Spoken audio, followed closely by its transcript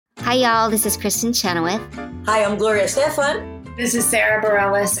Hi, y'all. This is Kristen Chenoweth. Hi, I'm Gloria Stefan. This is Sarah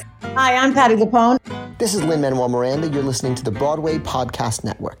Bareilles. Hi, I'm Patti LuPone. This is Lin-Manuel Miranda. You're listening to the Broadway Podcast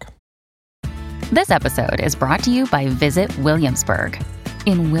Network. This episode is brought to you by Visit Williamsburg.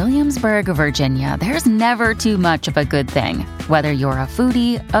 In Williamsburg, Virginia, there's never too much of a good thing. Whether you're a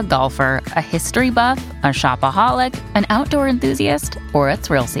foodie, a golfer, a history buff, a shopaholic, an outdoor enthusiast, or a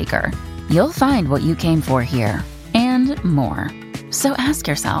thrill seeker, you'll find what you came for here and more. So ask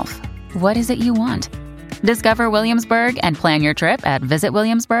yourself, what is it you want? Discover Williamsburg and plan your trip at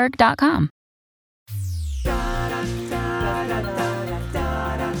visitwilliamsburg.com.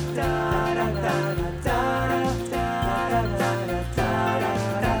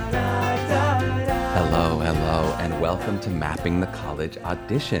 Hello, and welcome to Mapping the College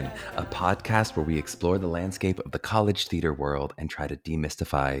Audition, a podcast where we explore the landscape of the college theater world and try to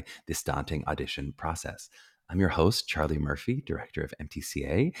demystify this daunting audition process. I'm your host, Charlie Murphy, director of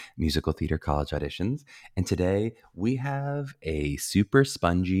MTCA, Musical Theater College Auditions, and today we have a super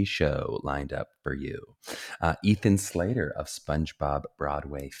spongy show lined up for you. Ethan Slater of SpongeBob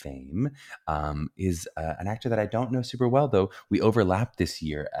Broadway fame is an actor that I don't know super well, though we overlapped this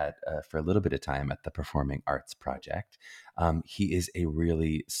year for a little bit of time at the Performing Arts Project. He is a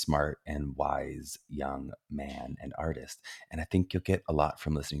really smart and wise young man and artist, and I think you'll get a lot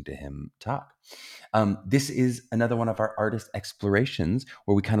from listening to him talk. This is another one of our artist explorations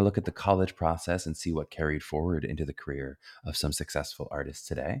where we kind of look at the college process and see what carried forward into the career of some successful artists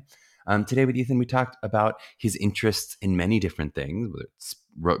today. Today with Ethan, we talked about his interests in many different things, whether it's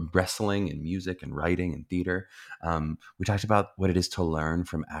wrestling and music and writing and theater. We talked about what it is to learn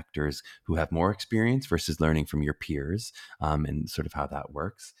from actors who have more experience versus learning from your peers, and sort of how that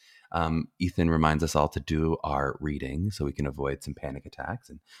works. Ethan reminds us all to do our reading so we can avoid some panic attacks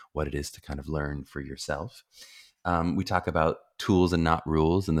and what it is to kind of learn for yourself. We talk about tools and not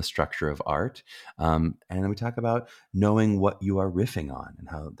rules and the structure of art. And then we talk about knowing what you are riffing on and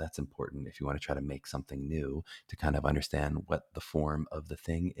how that's important if you want to try to make something new to kind of understand what the form of the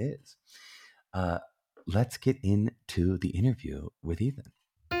thing is. Let's get into the interview with Ethan.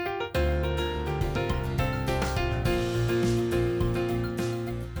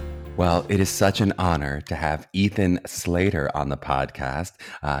 Well, it is such an honor to have Ethan Slater on the podcast.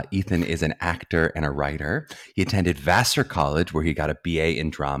 Ethan is an actor and a writer. He attended Vassar College, where he got a BA in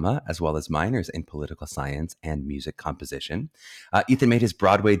drama, as well as minors in political science and music composition. Ethan made his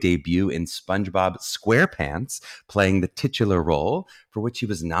Broadway debut in SpongeBob SquarePants, playing the titular role, for which he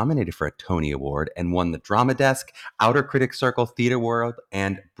was nominated for a Tony Award and won the Drama Desk, Outer Critics Circle, Theater World,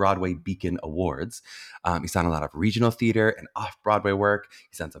 and Broadway Beacon Awards. He's done a lot of regional theater and off-Broadway work.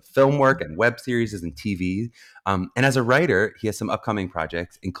 He's done some film work and web series and TV. And as a writer, he has some upcoming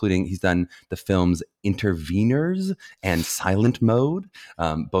projects, including he's done the films Interveners and Silent Mode,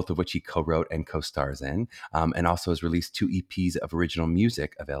 both of which he co-wrote and co-stars in, and also has released 2 EPs of original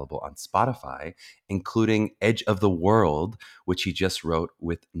music available on Spotify, including Edge of the World, which he just wrote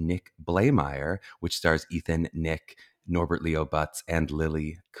with Nick Blaemire, which stars Ethan, Nick, Norbert Leo Butz, and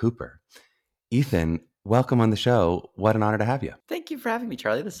Lily Cooper. Ethan, welcome on the show. What an honor to have you. Thank you for having me,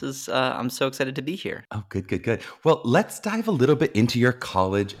 Charlie. This is, I'm so excited to be here. Oh, good. Well, let's dive a little bit into your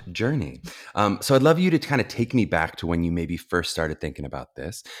college journey. So I'd love you to kind of take me back to when you maybe first started thinking about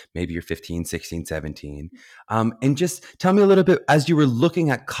this. Maybe you're 15, 16, 17. And just tell me a little bit, as you were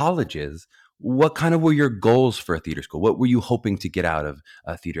looking at colleges, what kind of were your goals for a theater school? What were you hoping to get out of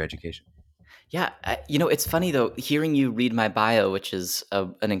a theater education? Yeah, it's funny though, hearing you read my bio, which is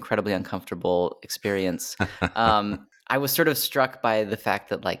an incredibly uncomfortable experience. I was sort of struck by the fact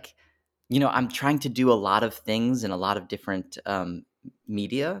that, I'm trying to do a lot of things in a lot of different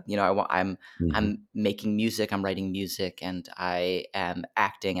media. I'm making music, I'm writing music, and I am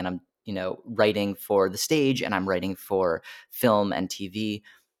acting, and I'm writing for the stage, and I'm writing for film and TV.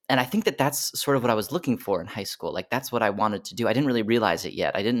 And I think that that's sort of what I was looking for in high school. Like, that's what I wanted to do. I didn't really realize it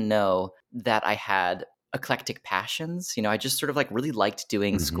yet. I didn't know that I had eclectic passions. I just sort of really liked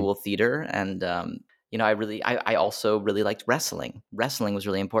doing school theater. And, I also really liked wrestling. Wrestling was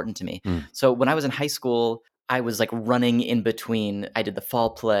really important to me. So when I was in high school, I was running in between. I did the fall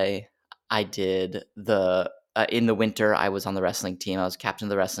play. I did in the winter, I was on the wrestling team. I was captain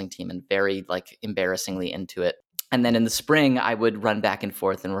of the wrestling team and very embarrassingly into it. And then in the spring, I would run back and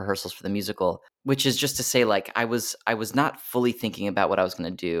forth in rehearsals for the musical, which is just to say, I was not fully thinking about what I was going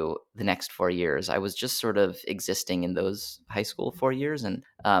to do the next 4 years. I was just sort of existing in those high school 4 years, and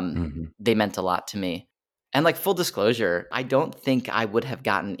they meant a lot to me. And full disclosure, I don't think I would have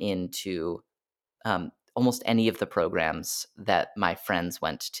gotten into almost any of the programs that my friends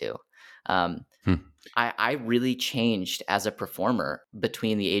went to. I really changed as a performer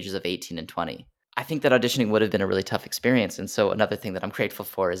between the ages of 18 and 20. I think that auditioning would have been a really tough experience. And so another thing that I'm grateful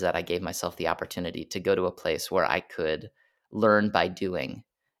for is that I gave myself the opportunity to go to a place where I could learn by doing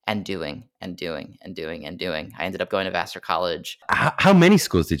and doing and doing and doing and doing. I ended up going to Vassar College. How many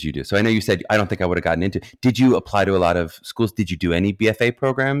schools did you do? So I know you said, I don't think I would have gotten into. Did you apply to a lot of schools? Did you do any BFA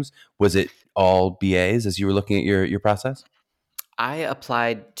programs? Was it all BAs as you were looking at your process? I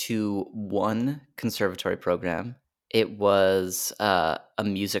applied to one conservatory program. It was a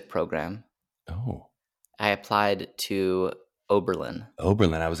music program. Oh. I applied to Oberlin.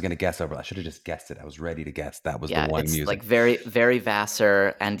 Oberlin. I was going to guess Oberlin. I should have just guessed it. I was ready to guess. That was the one it's music. like very, very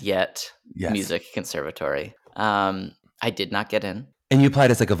Vassar and yet Yes. music conservatory. I did not get in. And you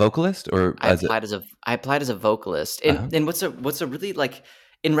applied as like a vocalist, or I applied as a vocalist. And, and what's a really like,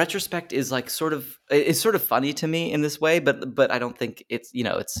 in retrospect, is like sort of funny to me in this way, but I don't think it's, you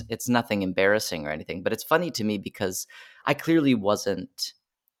know, it's nothing embarrassing or anything. But it's funny to me because I clearly wasn't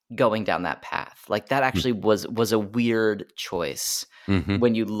going down that path. Like that actually was a weird choice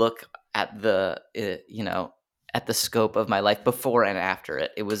when you look at the at the scope of my life before and after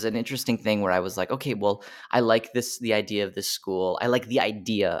it. It was an interesting thing where I was like, okay, well, I like the idea of this school. I like the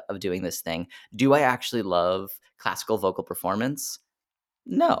idea of doing this thing. Do I actually love classical vocal performance?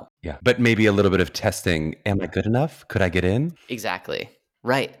 No. Yeah. But maybe a little bit of testing. Am I good enough? Could I get in? Exactly.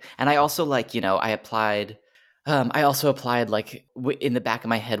 Right. And I also I applied. I also applied in the back of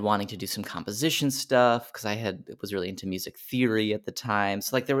my head wanting to do some composition stuff because I was really into music theory at the time.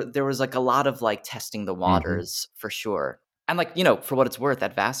 So there was like a lot of like testing the waters for sure. And for what it's worth,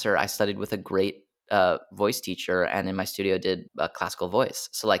 at Vassar, I studied with a great voice teacher, and in my studio did classical voice.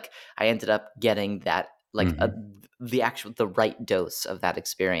 So I ended up getting that the right dose of that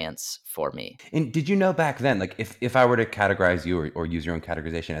experience for me. And did you know back then, if I were to categorize you or use your own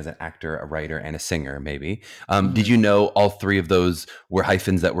categorization as an actor, a writer, and a singer, maybe, did you know all three of those were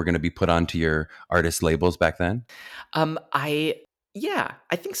hyphens that were going to be put onto your artist labels back then? I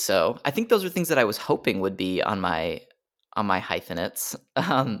think so. I think those are things that I was hoping would be on my hyphenates.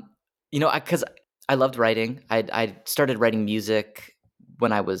 Because I loved writing. I started writing music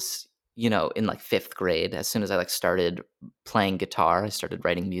when I was in fifth grade. As soon as I started playing guitar, I started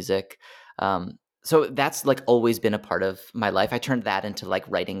writing music. So that's always been a part of my life. I turned that into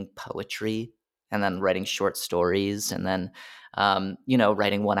writing poetry, and then writing short stories, and then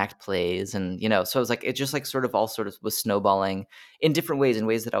writing one act plays, and so it was it just all was snowballing in different ways, in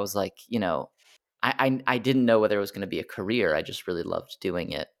ways that I was I didn't know whether it was going to be a career. I just really loved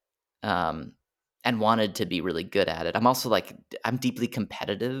doing it. And wanted to be really good at it. I'm also I'm deeply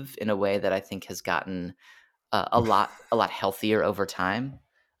competitive in a way that I think has gotten a lot healthier over time.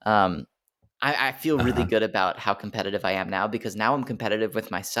 I feel really good about how competitive I am now, because now I'm competitive with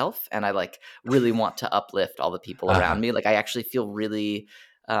myself, and I really want to uplift all the people around me. I actually feel really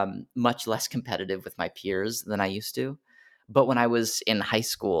much less competitive with my peers than I used to. But when I was in high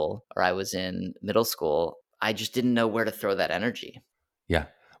school or I was in middle school, I just didn't know where to throw that energy. Yeah.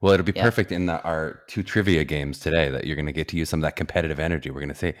 Well, it'll be perfect in our 2 trivia games today that you're going to get to use some of that competitive energy we're going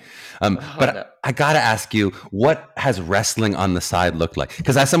to see. I got to ask you, what has wrestling on the side looked like?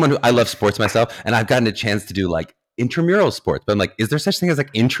 Because as someone I love sports myself, and I've gotten a chance to do intramural sports, but I'm is there such thing as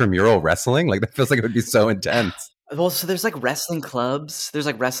intramural wrestling? That feels like it would be so intense. Well, so there's wrestling clubs.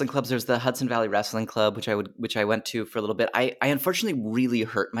 There's wrestling clubs. There's the Hudson Valley Wrestling Club, which I went to for a little bit. I unfortunately really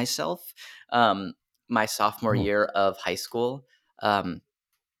hurt myself my sophomore year of high school.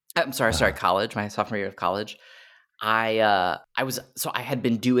 I'm sorry, college. My sophomore year of college, I had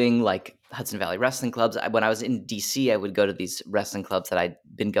been doing Hudson Valley Wrestling Clubs. When I was in DC, I would go to these wrestling clubs that I'd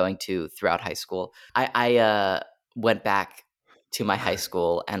been going to throughout high school. I went back to my high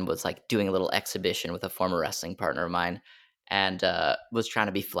school and was doing a little exhibition with a former wrestling partner of mine, and was trying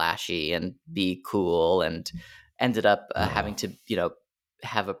to be flashy and be cool, and ended up having to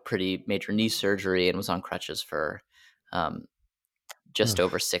have a pretty major knee surgery, and was on crutches for just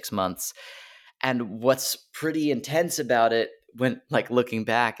over 6 months. And what's pretty intense about it, when looking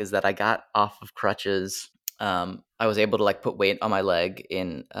back, is that I got off of crutches. I was able to put weight on my leg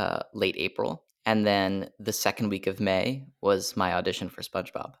in late April, and then the second week of May was my audition for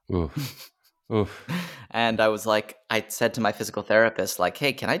SpongeBob. Oof. Oof. And I said to my physical therapist,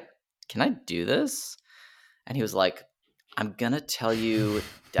 hey, can I do this? And he was I'm gonna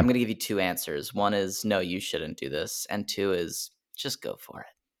give you 2 answers. One is no, you shouldn't do this, and 2 is just go for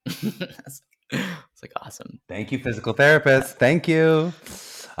it. It's awesome. Thank you, physical therapist. Thank you.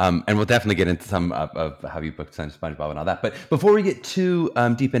 And we'll definitely get into some of how you booked SpongeBob and all that. But before we get too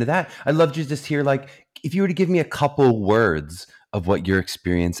deep into that, I'd love to just hear if you were to give me a couple words of what your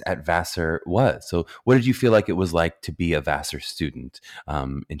experience at Vassar was. So what did you feel like it was like to be a Vassar student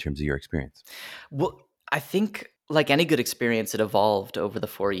in terms of your experience? Well, I think like any good experience, it evolved over the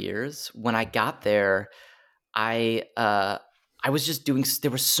 4 years. When I got there, I was just doing.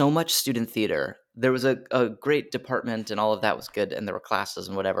 There was so much student theater. There was a great department, and all of that was good, and there were classes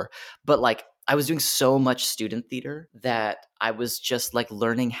and whatever. But like, I was doing so much student theater that I was just like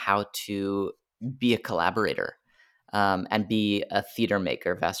learning how to be a collaborator and be a theater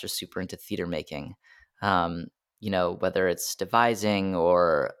maker. Vassar's super into theater making. Whether it's devising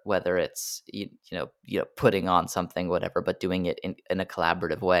or whether it's putting on something, whatever, but doing it in a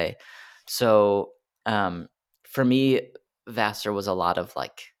collaborative way. So for me, Vassar was a lot of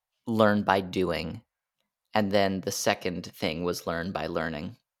like learn by doing, and then the second thing was learn by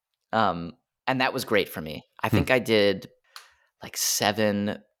learning, and that was great for me. I think I did like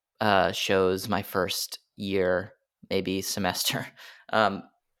 7 shows my first year, maybe semester, the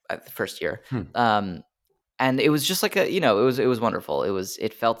first year. And it was just like it was wonderful.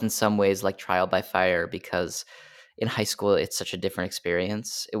 It felt in some ways like trial by fire, because in high school it's such a different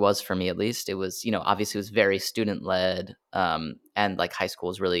experience. It was for me, at least. It was, obviously it was very student led, and like high school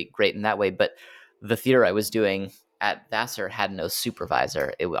is really great in that way. But the theater I was doing at Vassar had no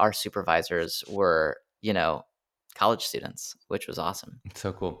supervisor. Our supervisors were, college students, which was awesome.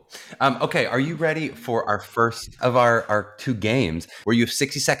 So cool. Okay, are you ready for our first of our 2 games, where you have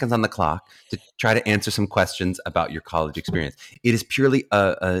 60 seconds on the clock to try to answer some questions about your college experience? It is purely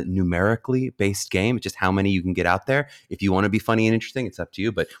a numerically based game, just how many you can get out there. If you want to be funny and interesting, it's up to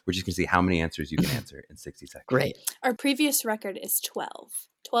you, but we're just going to see how many answers you can answer in 60 seconds. Great. Our previous record is 12.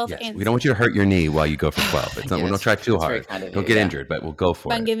 12 Yes, answers. we don't want you to hurt your knee while you go for 12. We don't try too hard. Don't get injured, but we'll go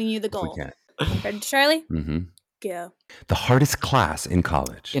for it. I'm giving you the goal. We can. Ready, Charlie? Mm-hmm. Go. The hardest class in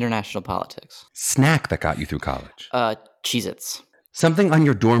college. International politics. Snack that got you through college. Cheez-Its. Something on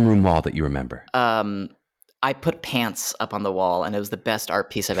your dorm room wall that you remember. I put pants up on the wall, and it was the best art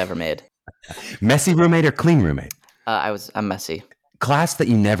piece I've ever made. Messy roommate or clean roommate? I'm messy. Class that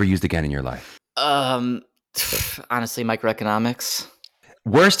you never used again in your life. Honestly, microeconomics.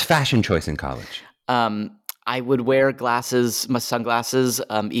 Worst fashion choice in college. I would wear my sunglasses,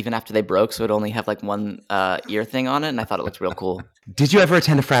 even after they broke, so it only have like one ear thing on it, and I thought it looked real cool. Did you ever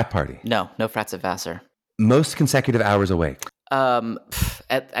attend a frat party? No frats at Vassar. Most consecutive hours awake?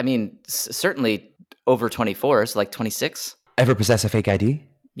 Certainly over 24, so like 26. Ever possess a fake ID?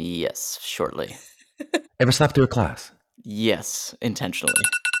 Yes, shortly. Ever slept through a class? Yes, intentionally.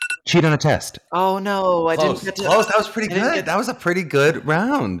 Cheat on a test? Oh no, I didn't get to. Close. That was pretty good. That was a pretty good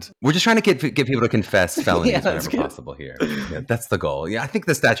round. We're just trying to get people to confess felonies whenever possible here. Yeah, that's the goal. Yeah, I think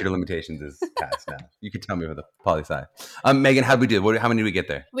the statute of limitations is passed now. You can tell me with a poli-sci. Megan, how'd we do? How many did we get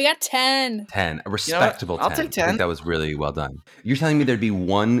there? We got 10. 10. A respectable 10. I'll take 10. I think that was really well done. You're telling me there'd be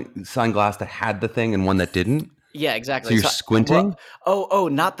one sunglass that had the thing and one that didn't? Yeah, exactly. So you're squinting? Oh,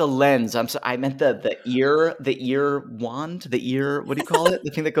 not the lens. I meant the ear wand, what do you call it?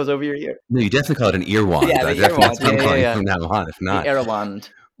 The thing that goes over your ear. No, you definitely call it an ear wand. Yeah, the ear wand. That's what I'm calling it from now on, if not. The ear wand.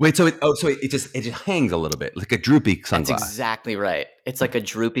 Wait, so it just hangs a little bit, like a droopy sunglass. That's exactly right. It's like a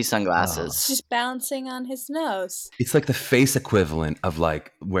droopy sunglasses. It's just bouncing on his nose. It's like the face equivalent of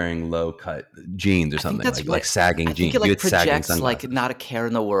like wearing low cut jeans or something, like sagging jeans. I think it like projects like not a care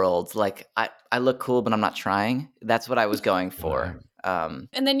in the world. Like I look cool, but I'm not trying. That's what I was going for. And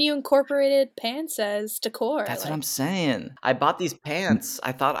then you incorporated pants as decor. That's what I'm saying. I bought these pants.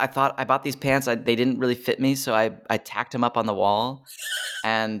 I thought I bought these pants. They didn't really fit me, so I tacked them up on the wall.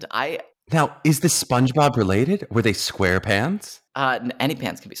 And now, is this SpongeBob related? Were they square pants? Any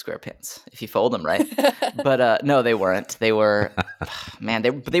pants can be square pants if you fold them right. But no, they weren't. They were, man.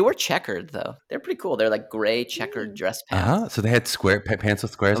 They were checkered though. They're pretty cool. They're like gray checkered dress pants. So they had square pants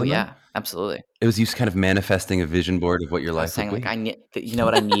with squares. Oh in them? Yeah, absolutely. It was you kind of manifesting a vision board of what your life would be. Like I need,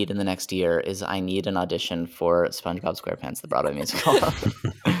 what I need in the next year is I need an audition for SpongeBob SquarePants, the Broadway musical.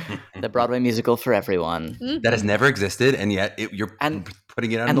 The Broadway musical for everyone. That has never existed, and yet you're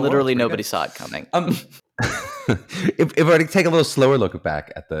putting it out. And literally nobody saw it coming. If I were to take a little slower look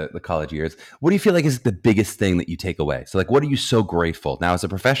back at the college years, what do you feel like is the biggest thing that you take away? So like, what are you so grateful now as a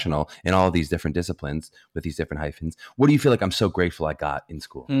professional in all of these different disciplines with these different hyphens? What do you feel like I'm so grateful I got in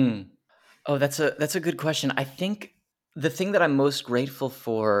school? Oh, that's a good question. I think the thing that I'm most grateful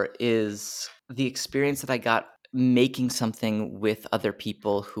for is the experience that I got making something with other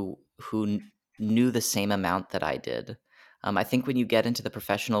people who knew the same amount that I did. I think when you get into the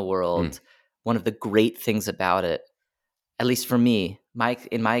professional world, one of the great things about it, at least for me,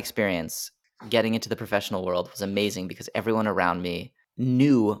 in my experience, getting into the professional world was amazing because everyone around me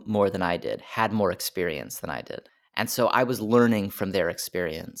knew more than I did, had more experience than I did. And so I was learning from their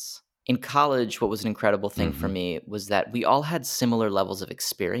experience. In college, what was an incredible thing for me was that we all had similar levels of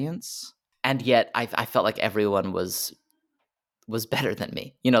experience, and yet I felt like everyone was better than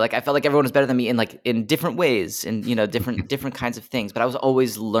me. Like I felt like everyone was better than me in different ways, in different kinds of things. But I was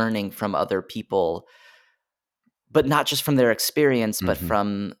always learning from other people, but not just from their experience, but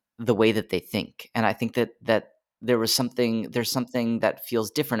from the way that they think. And I think that there's something that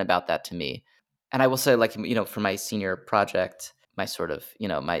feels different about that to me. And I will say, like, for my senior project, my sort of,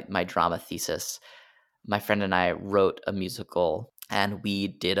 my drama thesis, my friend and I wrote a musical, and we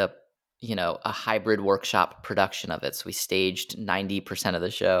did a hybrid workshop production of it. So we staged 90% of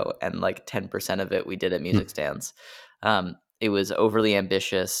the show, and like 10% of it we did at music stands. It was overly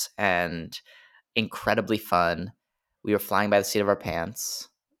ambitious and incredibly fun. We were flying by the seat of our pants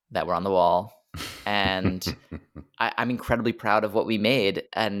that were on the wall. And I'm incredibly proud of what we made.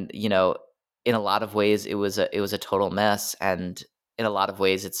 And, in a lot of ways, it was a total mess. And in a lot of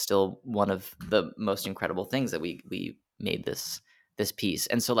ways, it's still one of the most incredible things that we made this piece.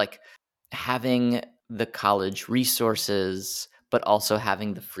 And so, like, having the college resources, but also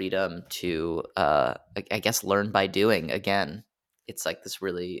having the freedom to, I guess, learn by doing again. It's like it's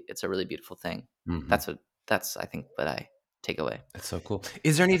a really beautiful thing. That's I think what I take away. That's so cool.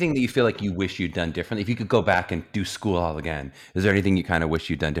 Is there anything that you feel like you wish you'd done differently? If you could go back and do school all again, is there anything you kind of wish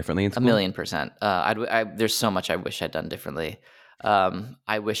you'd done differently in school? 1,000,000%. There's so much I wish I'd done differently.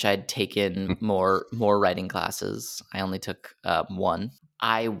 I wish I'd taken more writing classes. I only took one.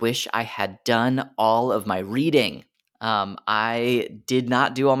 I wish I had done all of my reading. I did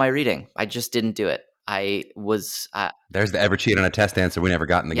not do all my reading. I just didn't do it. There's the ever cheat on a test answer we never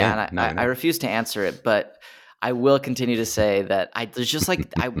got in the game. And I refuse to answer it, but I will continue to say that there's just like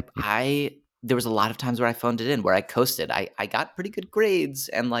there was a lot of times where I phoned it in, where I coasted. I got pretty good grades,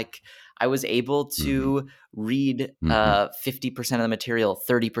 and like I was able to read 50% of the material,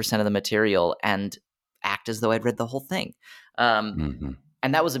 30% of the material, and act as though I'd read the whole thing.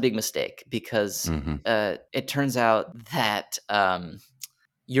 And that was a big mistake, because it turns out that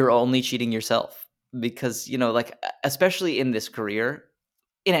you're only cheating yourself, because, like, especially in this career,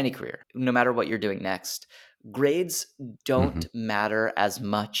 in any career, no matter what you're doing next, grades don't matter as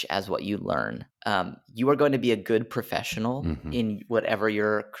much as what you learn. You are going to be a good professional in whatever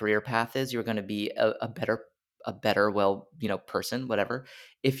your career path is. You're going to be a better person, whatever,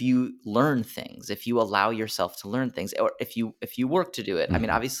 if you learn things, if you allow yourself to learn things, or if you work to do it. I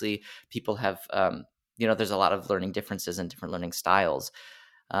mean, obviously people have, there's a lot of learning differences and different learning styles.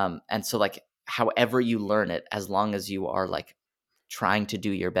 And so, like, however you learn it, as long as you are like trying to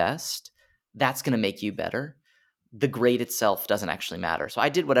do your best, that's going to make you better. The grade itself doesn't actually matter. So I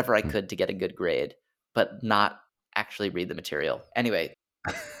did whatever I could to get a good grade, but not actually read the material. Anyway.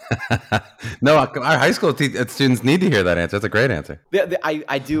 No, our high school students need to hear that answer. That's a great answer.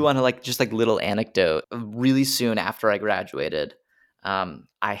 I do want to just little anecdote. Really soon after I graduated,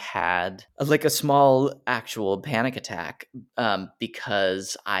 I had a small actual panic attack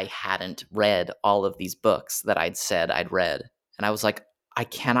because I hadn't read all of these books that I'd said I'd read. And I was like, I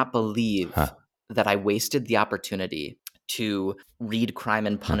cannot believe that I wasted the opportunity to read Crime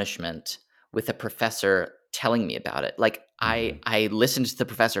and Punishment with a professor telling me about it. Like, I listened to the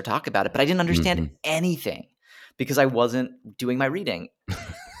professor talk about it, but I didn't understand anything because I wasn't doing my reading.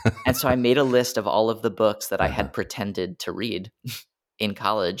 And so I made a list of all of the books that I had pretended to read in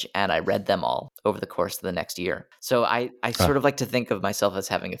college, and I read them all over the course of the next year. So I sort of like to think of myself as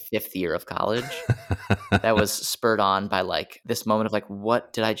having a fifth year of college that was spurred on by this moment of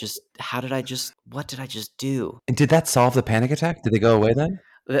what did I just do? And did that solve the panic attack? Did they go away then?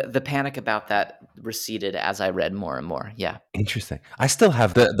 The panic about that receded as I read more and more. Yeah. Interesting. I still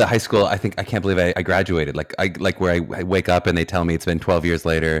have the high school. I can't believe I graduated. Where I wake up and they tell me it's been 12 years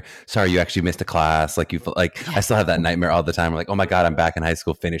later. Sorry, you actually missed a class. I still have that nightmare all the time. I'm like, oh my God, I'm back in high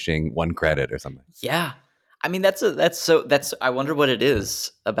school finishing one credit or something. Yeah. I mean, I wonder what it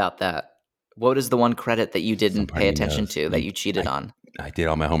is about that. What is the one credit that you didn't pay attention to that you cheated on? I did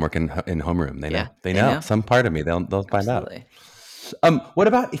all my homework in homeroom. They know. Some part of me. They'll find Absolutely. out. What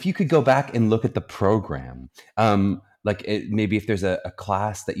about if you could go back and look at the program? Maybe if there's a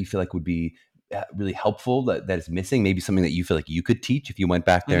class that you feel like would be really helpful that is missing, maybe something that you feel like you could teach if you went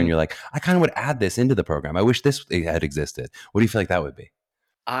back there and you're like, I kind of would add this into the program. I wish this had existed. What do you feel like that would be?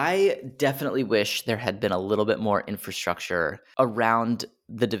 I definitely wish there had been a little bit more infrastructure around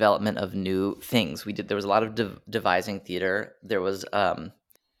the development of new things. There was a lot of devising theater. There was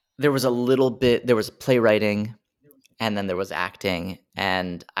playwriting. And then there was acting,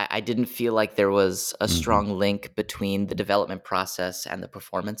 and I didn't feel like there was a strong link between the development process and the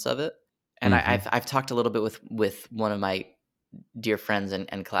performance of it. And I've talked a little bit with one of my dear friends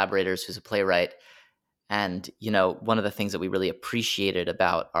and collaborators who's a playwright. And, one of the things that we really appreciated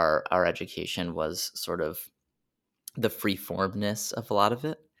about our education was sort of the free-formness of a lot of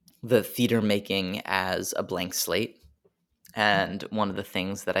it, the theater making as a blank slate. And one of the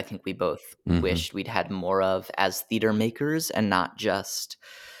things that I think we both wished we'd had more of as theater makers, and not just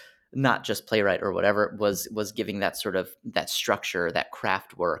playwright or whatever, was giving that sort of that structure, that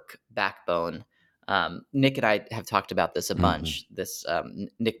craft work backbone. Nick and I have talked about this a bunch. This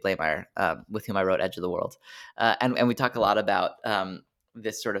Nick Blameyer, with whom I wrote Edge of the World, and we talk a lot about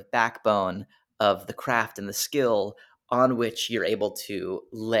this sort of backbone of the craft and the skill on which you're able to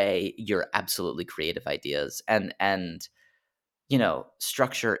lay your absolutely creative ideas. And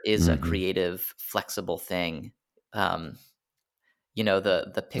structure is a creative, flexible thing. The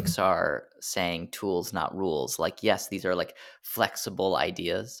Pixar saying tools, not rules. Like, yes, these are like flexible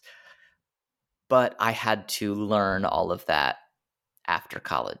ideas, but I had to learn all of that after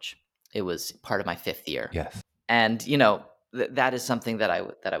college. It was part of my 5th year. Yes. And, that is something that I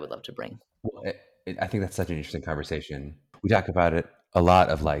would love to bring. Well, I think that's such an interesting conversation. We talk about it a lot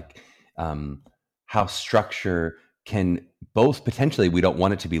of like how structure can both potentially, we don't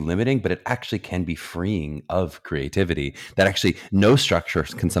want it to be limiting, but it actually can be freeing of creativity. That actually no structure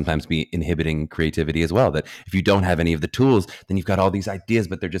can sometimes be inhibiting creativity as well. That if you don't have any of the tools, then you've got all these ideas,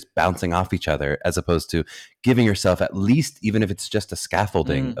 but they're just bouncing off each other, as opposed to giving yourself at least, even if it's just a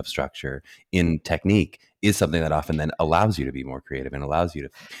scaffolding of structure in technique, is something that often then allows you to be more creative and allows you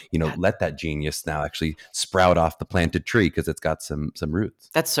to, let that genius now actually sprout off the planted tree because it's got some roots.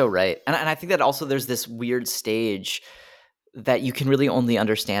 That's so right. And I think that also there's this weird stage that you can really only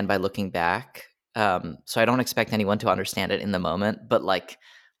understand by looking back. So I don't expect anyone to understand it in the moment, but like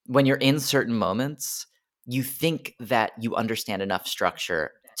when you're in certain moments, you think that you understand enough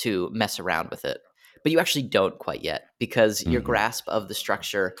structure to mess around with it, but you actually don't quite yet, because your grasp of the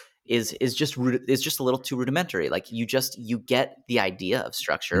structure is just a little too rudimentary. Like you get the idea of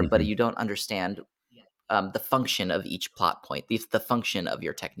structure, but you don't understand the function of each plot point, the function of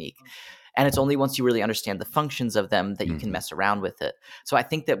your technique. And it's only once you really understand the functions of them that you can mess around with it. So I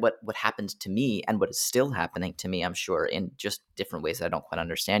think that what happened to me, and what is still happening to me, I'm sure, in just different ways that I don't quite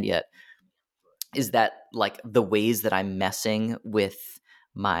understand yet, is that like the ways that I'm messing with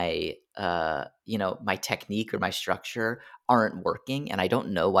my my technique or my structure aren't working, and I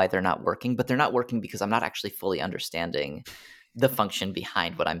don't know why they're not working, but they're not working because I'm not actually fully understanding the function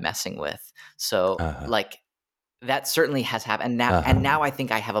behind what I'm messing with. So like that certainly has happened now. And now I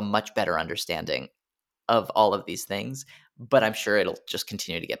think I have a much better understanding of all of these things, but I'm sure it'll just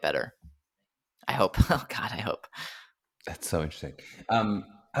continue to get better. I hope. Oh God, I hope. That's so interesting.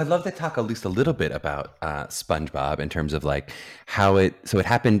 I'd love to talk at least a little bit about SpongeBob in terms of like how it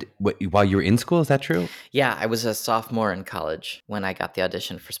happened while you were in school. Is that true? Yeah, I was a sophomore in college when I got the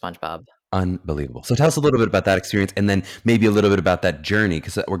audition for SpongeBob. Unbelievable. So tell us a little bit about that experience, and then maybe a little bit about that journey,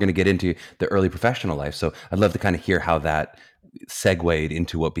 because we're going to get into the early professional life. So I'd love to kind of hear how that segued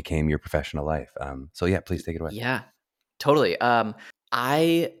into what became your professional life. So yeah, please take it away. Yeah, totally.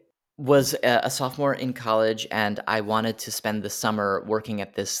 I was a sophomore in college, and I wanted to spend the summer working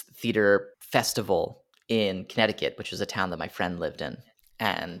at this theater festival in Connecticut, which was a town that my friend lived in.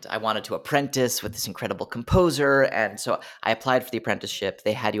 And I wanted to apprentice with this incredible composer. And so I applied for the apprenticeship.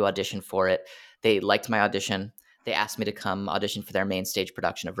 They had you audition for it. They liked my audition. They asked me to come audition for their main stage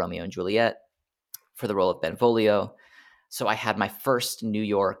production of Romeo and Juliet for the role of Benvolio. So I had my first New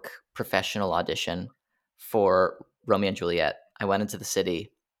York professional audition for Romeo and Juliet. I went into the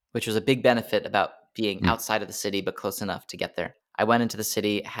city, which was a big benefit about being outside of the city, but close enough to get there. I went into the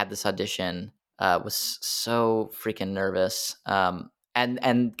city, had this audition, was so freaking nervous.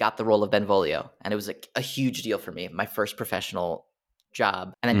 And got the role of Benvolio. And it was a huge deal for me, my first professional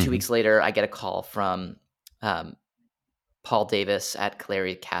job. And then 2 weeks later, I get a call from Paul Davis at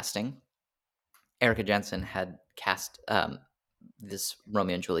Clary Casting. Erica Jensen had cast this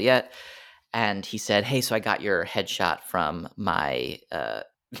Romeo and Juliet. And he said, hey, so I got your headshot from my,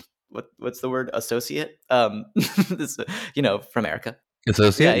 what's the word? Associate? This, from Erica.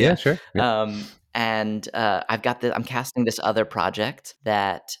 Associate? Yeah, sure. Yeah. And I'm casting this other project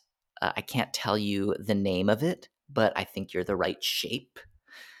that I can't tell you the name of it, but I think you're the right shape.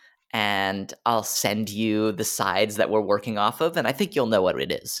 And I'll send you the sides that we're working off of, and I think you'll know what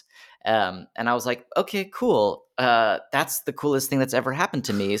it is. And I was like, okay, cool. That's the coolest thing that's ever happened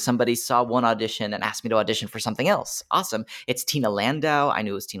to me. Somebody saw one audition and asked me to audition for something else. Awesome. It's Tina Landau. I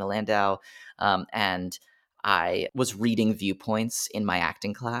knew it was Tina Landau. And I was reading viewpoints in my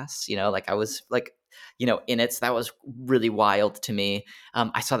acting class, like I was like in it. So that was really wild to me.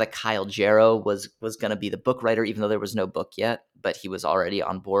 I saw that Kyle Jarrow was going to be the book writer, even though there was no book yet, but he was already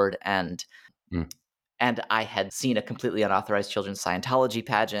on board. And I had seen a completely unauthorized children's Scientology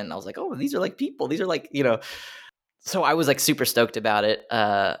pageant. I was like, oh, these are like people. These are like, So I was like super stoked about it.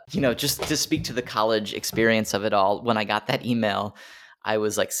 Just to speak to the college experience of it all. When I got that email, I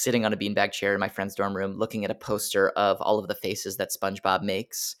was like sitting on a beanbag chair in my friend's dorm room, looking at a poster of all of the faces that SpongeBob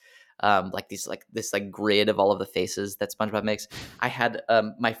makes. This grid of all of the faces that SpongeBob makes. I had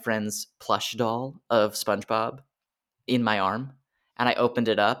my friend's plush doll of SpongeBob in my arm, and I opened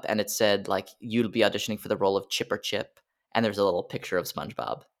it up, and it said like, "You'll be auditioning for the role of Chip or Chip," and there's a little picture of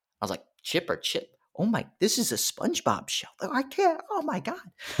SpongeBob. I was like, Chip or Chip? Oh my, this is a SpongeBob show. I can't, oh my God.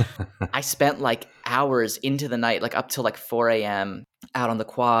 I spent like hours into the night, like up till like 4 a.m. out on the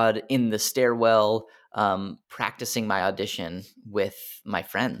quad in the stairwell, practicing my audition with my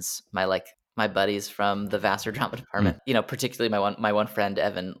friends, my buddies from the Vassar drama department. Particularly my one friend,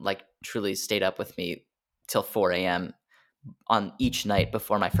 Evan, like truly stayed up with me till 4 a.m. on each night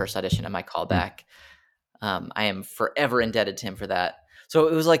before my first audition and my callback. I am forever indebted to him for that. So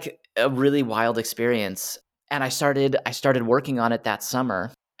it was like a really wild experience. And I started working on it that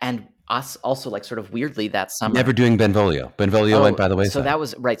summer, and us also like sort of weirdly that summer. Never doing Benvolio. Benvolio went by the wayside. So that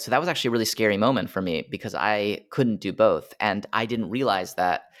was right. So that was actually a really scary moment for me because I couldn't do both. And I didn't realize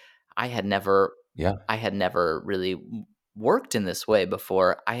that I had never really worked in this way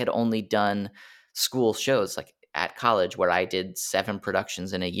before. I had only done school shows like at college where I did 7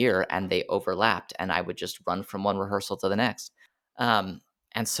 productions in a year and they overlapped and I would just run from one rehearsal to the next.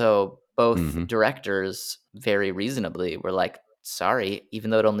 And so both directors very reasonably were like, sorry, even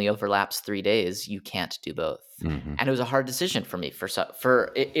though it only overlaps 3 days, you can't do both. And it was a hard decision for me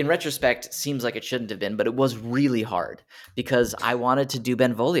in retrospect, seems like it shouldn't have been, but it was really hard because I wanted to do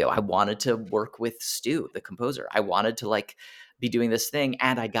Benvolio. I wanted to work with Stu, the composer. I wanted to like be doing this thing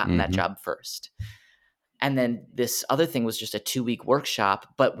and I'd gotten that job first. And then this other thing was just a 2-week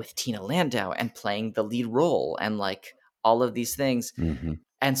workshop, but with Tina Landau and playing the lead role and like all of these things.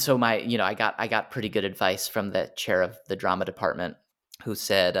 And so I got pretty good advice from the chair of the drama department who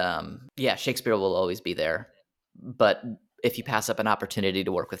said, Shakespeare will always be there. But if you pass up an opportunity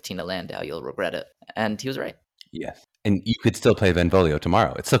to work with Tina Landau, you'll regret it. And he was right. Yes. And you could still play Benvolio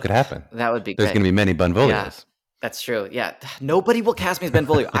tomorrow. It still could happen. That would be There's great. going to be many Benvolios. Yeah, that's true. Yeah. Nobody will cast me as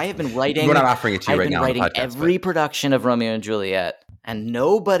Benvolio. I have been writing. We're not offering it to you right now. I've been writing every production of Romeo and Juliet, and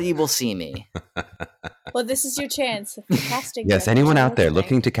nobody will see me. Well, this is your chance. If the casting yes, anyone out there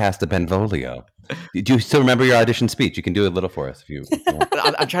looking to cast a Benvolio. Do you still remember your audition speech? You can do a little for us if you want.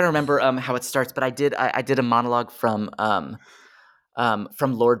 I'm trying to remember how it starts, but I did a monologue from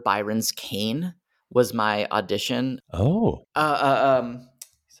Lord Byron's Cain was my audition. Oh. And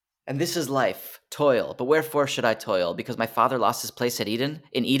this is life, toil. But wherefore should I toil? Because my father lost his place in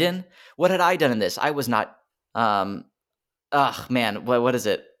Eden. What had I done in this? I was not. What is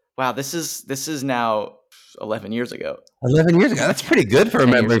it? Wow, this is now 11 years ago. 11 years ago? That's pretty good for a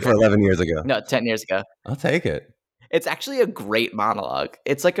memory for 11 years ago. No, 10 years ago. I'll take it. It's actually a great monologue.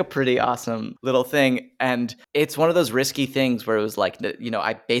 It's like a pretty awesome little thing. And it's one of those risky things where it was like,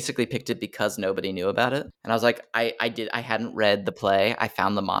 I basically picked it because nobody knew about it. And I was like, I hadn't read the play. I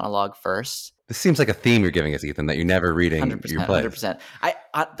found the monologue first. This seems like a theme you're giving us, Ethan, that you're never reading your plays. 100%.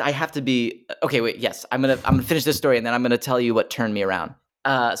 I have to be okay. Wait, yes, I'm gonna finish this story and then I'm gonna tell you what turned me around.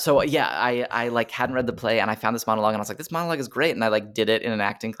 I like hadn't read the play and I found this monologue and I was like, this monologue is great, and I like did it in an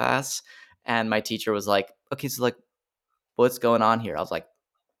acting class, and my teacher was like, okay, so like, what's going on here? I was like,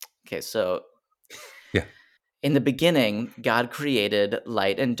 okay, so yeah. In the beginning, God created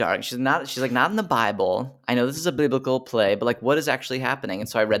light and dark. She's like, not in the Bible. I know this is a biblical play, but like, what is actually happening? And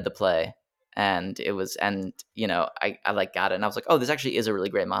so I read the play. And it was, I like got it, and I was like, oh, this actually is a really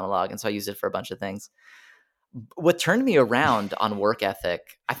great monologue, and so I used it for a bunch of things. What turned me around on work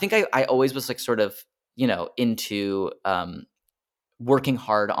ethic, I think I always was like sort of, into working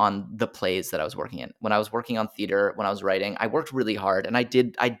hard on the plays that I was working in. When I was working on theater, when I was writing, I worked really hard, and I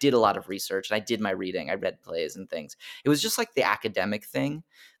did a lot of research, and I did my reading. I read plays and things. It was just like the academic thing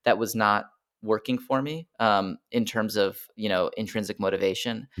that was not working for me in terms of, intrinsic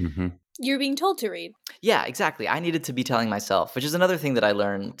motivation. Mm-hmm. You're being told to read. Yeah, exactly. I needed to be telling myself, which is another thing that I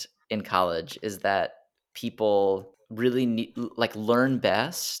learned in college, is that people really learn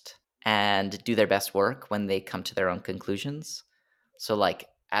best and do their best work when they come to their own conclusions. So like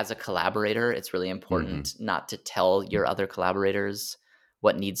as a collaborator, it's really important not to tell your other collaborators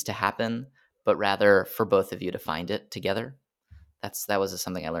what needs to happen, but rather for both of you to find it together. That was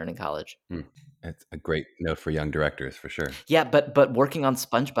something I learned in college. It's a great note for young directors, for sure. Yeah, but working on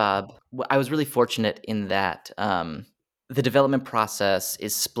SpongeBob, I was really fortunate in that the development process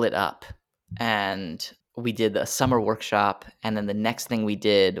is split up, and we did a summer workshop, and then the next thing we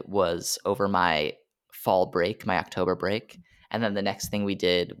did was over my fall break, my October break, and then the next thing we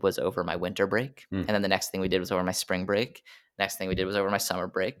did was over my winter break, and then the next thing we did was over my spring break. Next thing we did was over my summer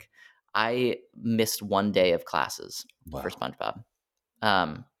break. I missed one day of classes for SpongeBob.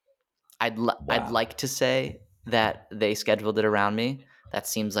 I'd like to say that they scheduled it around me. That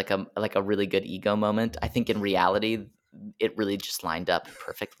seems like a really good ego moment. I think in reality, it really just lined up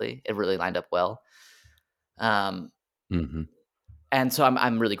perfectly. It really lined up well. Mm-hmm. And so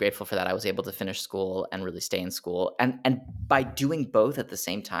I'm really grateful for that. I was able to finish school and really stay in school. And by doing both at the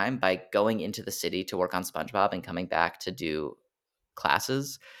same time, by going into the city to work on SpongeBob and coming back to do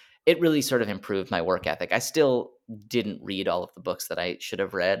classes, it really sort of improved my work ethic. I still didn't read all of the books that I should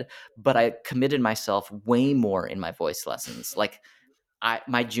have read, but I committed myself way more in my voice lessons. Like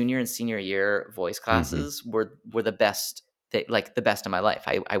my junior and senior year voice classes were the best, the best of my life.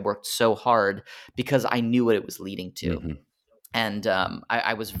 I worked so hard because I knew what it was leading to. And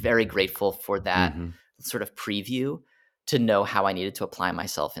I was very grateful for that sort of preview to know how I needed to apply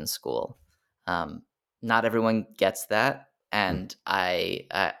myself in school. Not everyone gets that. And I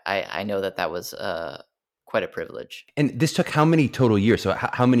know that was quite a privilege. And this took how many total years? So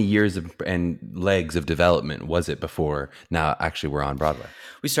how many years and legs of development was it before now actually we're on Broadway?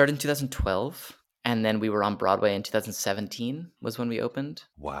 We started in 2012, and then we were on Broadway in 2017 was when we opened.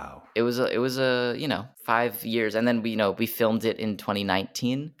 Wow. It was a 5 years, and then we filmed it in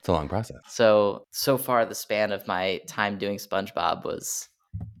 2019. It's a long process. So far the span of my time doing SpongeBob was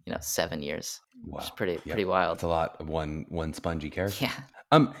 7 years. Wow. Which is pretty wild. It's a lot of one spongy character. Yeah.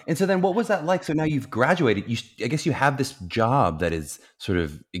 And so then what was that like? So now you've graduated. I guess you have this job that is sort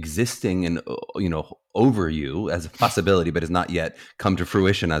of existing and, over you as a possibility, but has not yet come to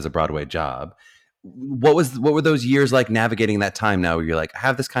fruition as a Broadway job. What were those years like navigating that time now where you're like, I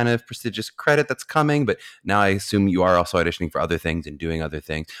have this kind of prestigious credit that's coming, but now I assume you are also auditioning for other things and doing other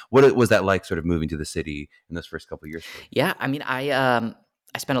things. What was that like sort of moving to the city in those first couple of years? Yeah. I mean, I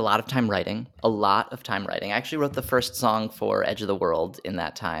spent a lot of time writing. I actually wrote the first song for Edge of the World in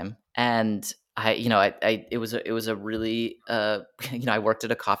that time. And it was a really, I worked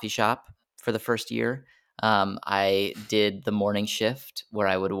at a coffee shop for the first year. I did the morning shift where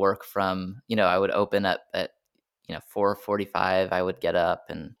I would work from, I would open up at, 4:45. I would get up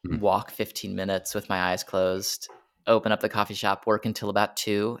and walk 15 minutes with my eyes closed, open up the coffee shop, work until about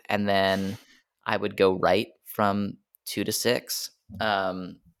 2. And then I would go write from 2 to 6.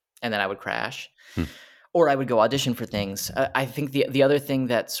 And then I would crash, or I would go audition for things. I think the other thing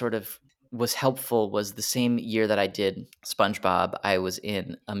that sort of was helpful was the same year that I did SpongeBob, I was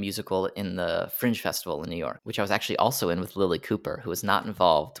in a musical in the Fringe Festival in New York, which I was actually also in with Lily Cooper, who was not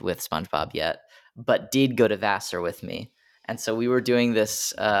involved with SpongeBob yet, but did go to Vassar with me. And so we were doing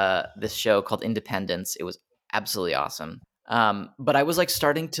this show called Independence. It was absolutely awesome. But I was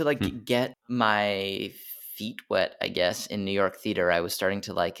starting to get my feet wet, I guess, in New York theater. I was starting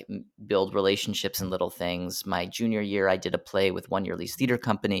to build relationships and little things. My junior year, I did a play with One Year Lease Theater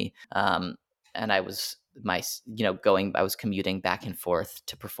Company. And I was I was commuting back and forth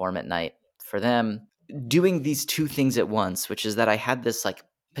to perform at night for them, doing these two things at once, which is that I had this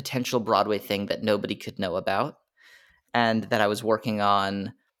potential Broadway thing that nobody could know about, and that I was working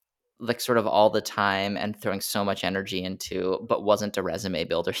on sort of all the time and throwing so much energy into, but wasn't a resume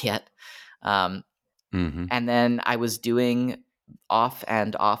builder yet. And then I was doing off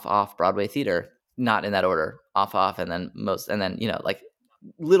and off Broadway theater, not in that order, off, and then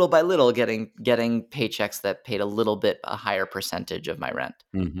little by little getting paychecks that paid a little bit a higher percentage of my rent.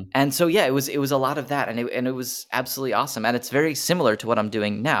 And so it was a lot of that, and it was absolutely awesome. And it's very similar to what I'm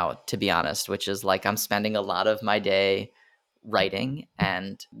doing now, to be honest, which is I'm spending a lot of my day writing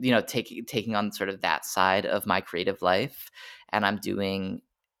and taking on sort of that side of my creative life, and I'm doing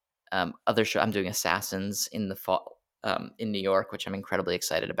other show. I'm doing Assassins in the fall in New York, which I'm incredibly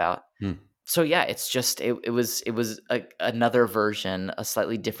excited about. So it's just it was another version, a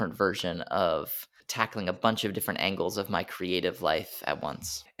slightly different version of tackling a bunch of different angles of my creative life at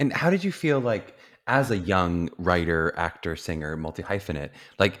once. And how did you feel as a young writer, actor, singer, multi-hyphenate,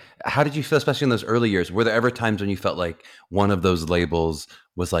 how did you feel, especially in those early years? Were there ever times when you felt like one of those labels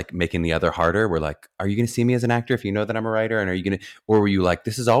was making the other harder? Were are you going to see me as an actor if you know that I'm a writer? And or were you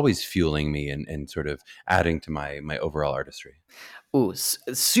this is always fueling me and sort of adding to my overall artistry? Ooh,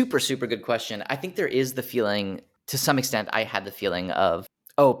 super, super good question. I think there is the feeling, to some extent, I had the feeling of,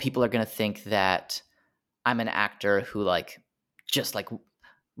 oh, people are going to think that I'm an actor who just like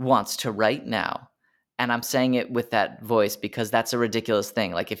wants to write now. And I'm saying it with that voice because that's a ridiculous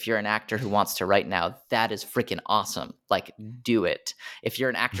thing. Like, if you're an actor who wants to write now, that is freaking awesome. Like, do it. If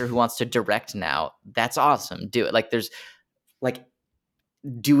you're an actor who wants to direct now, that's awesome. Do it. Like, there's like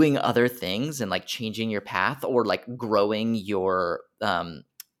doing other things and like changing your path or like growing your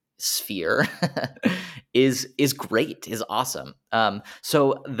sphere is great, is awesome.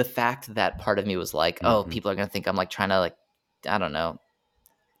 So the fact that part of me was like, oh, people are gonna think I'm like trying to like, I don't know,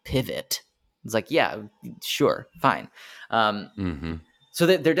 pivot. It's like, yeah, sure, fine. So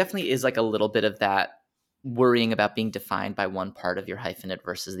there definitely is like a little bit of that worrying about being defined by one part of your hyphenate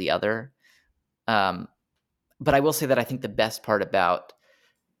versus the other. But I will say that I think the best part about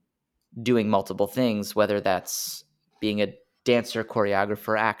doing multiple things, whether that's being a dancer,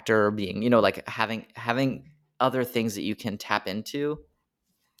 choreographer, actor, being, like having other things that you can tap into,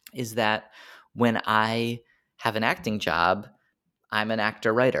 is that when I have an acting job, I'm an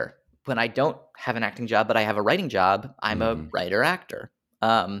actor writer. When I don't have an acting job, but I have a writing job, I'm a writer actor.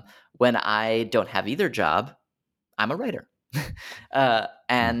 When I don't have either job, I'm a writer.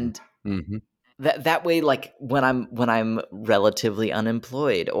 And that way, like when I'm relatively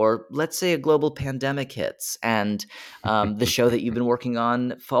unemployed, or let's say a global pandemic hits and the show that you've been working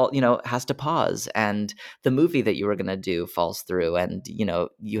on has to pause, and the movie that you were going to do falls through, and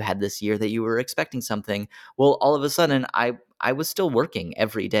you had this year that you were expecting something. Well, all of a sudden I was still working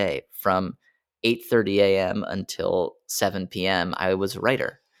every day from 8:30 a.m. until 7 p.m. I was a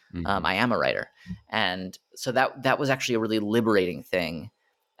writer. I am a writer. And so that was actually a really liberating thing,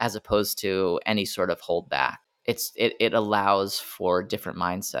 as opposed to any sort of holdback. It allows for different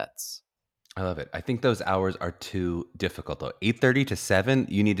mindsets. I love it. I think those hours are too difficult, though. 8:30 to 7,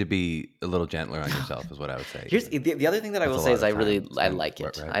 you need to be a little gentler on yourself, is what I would say. Here's the other thing that I will say is I like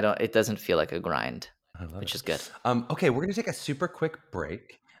it. Right? It doesn't feel like a grind, which is good. Okay, we're gonna take a super quick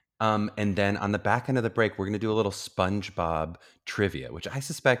break. And then on the back end of the break, we're going to do a little SpongeBob trivia, which I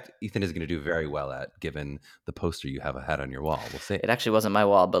suspect Ethan is going to do very well at, given the poster you have had on your wall. We'll see. It actually wasn't my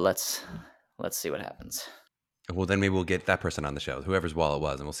wall, but let's see what happens. Well, then maybe we'll get that person on the show, whoever's wall it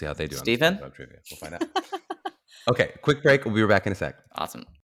was, and we'll see how they do Steven? on SpongeBob trivia. We'll find out. Okay, quick break. We'll be back in a sec. Awesome.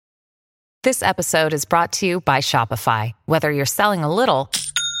 This episode is brought to you by Shopify. Whether you're selling a little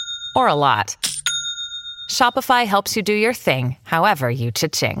or a lot, Shopify helps you do your thing, however you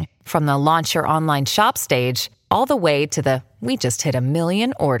cha-ching. From the launch your online shop stage, all the way to the we just hit 1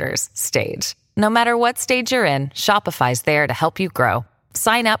 million orders stage. No matter what stage you're in, Shopify's there to help you grow.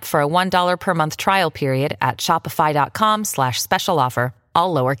 Sign up for a $1 per month trial period at shopify.com/special offer,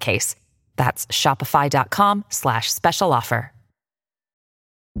 all lowercase. That's shopify.com/special offer.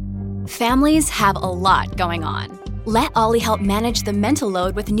 Families have a lot going on. Let Ollie help manage the mental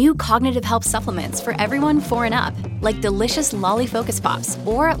load with new cognitive help supplements for everyone 4 and up, like delicious Lolly Focus Pops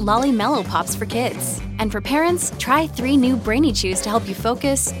or Lolly Mellow Pops for kids. And for parents, try 3 new Brainy Chews to help you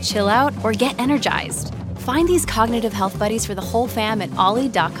focus, chill out, or get energized. Find these cognitive health buddies for the whole fam at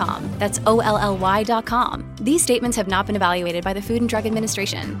ollie.com. That's OLLY.com. These statements have not been evaluated by the Food and Drug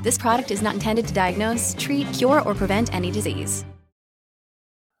Administration. This product is not intended to diagnose, treat, cure, or prevent any disease.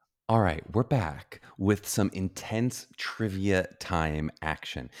 All right, we're back with some intense trivia time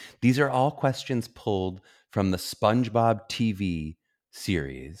action. These are all questions pulled from the SpongeBob TV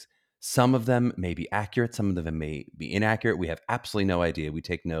series. Some of them may be accurate, some of them may be inaccurate. We have absolutely no idea. We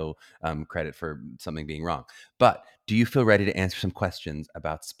take no credit for something being wrong. But do you feel ready to answer some questions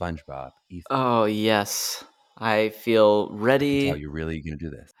about SpongeBob, Ethan? Oh, yes. I feel ready. Oh, you're really going to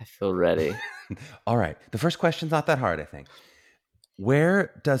do this? I feel ready. All right. The first question's not that hard, I think.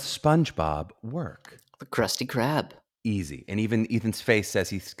 Where does SpongeBob work? The Krusty Krab. Easy. And even Ethan's face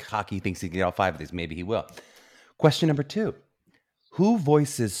says he's cocky, thinks he can get all 5 of these. Maybe he will. Question number 2. Who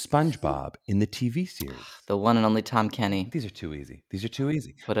voices SpongeBob in the TV series? The one and only Tom Kenny. These are too easy. These are too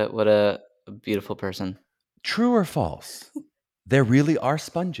easy. What a beautiful person. True or false? There really are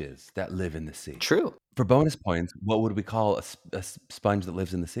sponges that live in the sea. True. For bonus points, what would we call a sponge that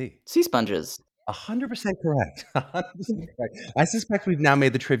lives in the sea? Sea sponges. 100% correct. 100% correct. I suspect we've now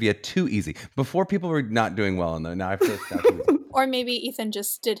made the trivia too easy. Before, people were not doing well in them. Now I feel it's not too easy. Or maybe Ethan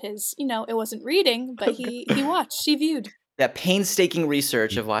just did his, it wasn't reading, but he watched, he viewed. That painstaking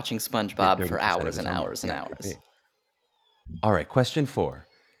research of watching SpongeBob for hours and hours and hours. All right, question 4.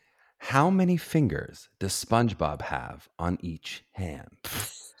 How many fingers does SpongeBob have on each hand?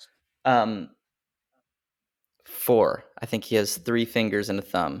 4. I think he has 3 fingers and a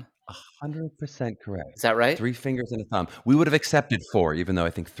thumb. 100% correct. Is that right? 3 fingers and a thumb. We would have accepted 4, even though I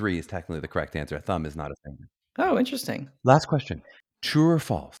think 3 is technically the correct answer. A thumb is not a finger. Oh, interesting. Last question. True or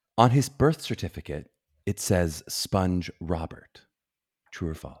false? On his birth certificate, It says Sponge Robert. True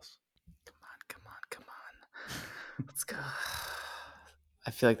or false? Come on. Let's go.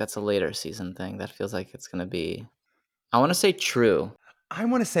 I feel like that's a later season thing. That feels like it's going to be... I want to say true. I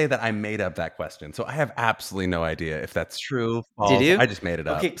want to say that I made up that question, so I have absolutely no idea if that's true, Did false. you? I just made it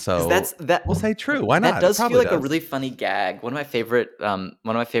Okay, up. 'cause So that we'll say true. Why not? That It does feel probably like a does. really funny gag. One of my favorite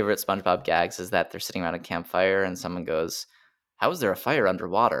SpongeBob gags is that they're sitting around a campfire and someone goes, "How is there a fire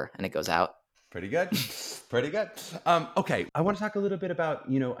underwater?" And it goes out. Pretty good. Pretty good. Okay. I want to talk a little bit about,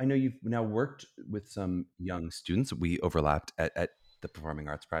 I know you've now worked with some young students. We overlapped at the Performing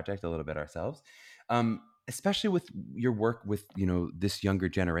Arts Project a little bit ourselves, especially with your work with, this younger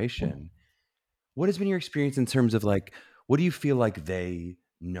generation. What has been your experience in terms of like, what do you feel like they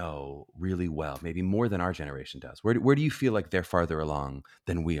know really well, maybe more than our generation does? Where do you feel like they're farther along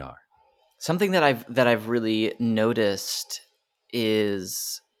than we are? Something that I've really noticed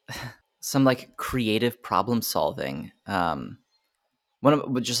is some like creative problem solving. One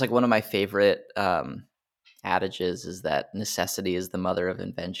of my favorite adages is that necessity is the mother of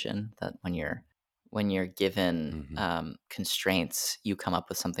invention. That when you're given constraints, you come up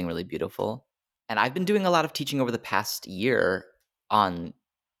with something really beautiful. And I've been doing a lot of teaching over the past year on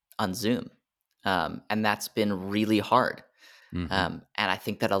Zoom, and that's been really hard. And I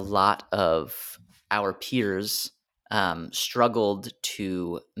think that a lot of our peers struggled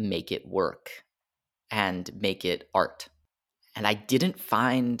to make it work and make it art. And I didn't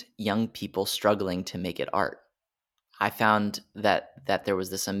find young people struggling to make it art. I found that there was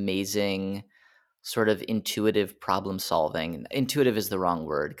this amazing sort of intuitive problem solving. Intuitive is the wrong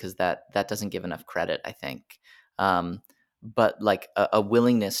word because that doesn't give enough credit, I think. But like a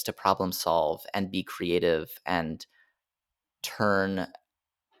willingness to problem solve and be creative and turn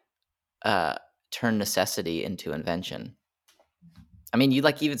necessity into invention. I mean, you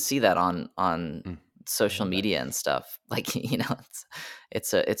like even see that on social media and stuff. Like,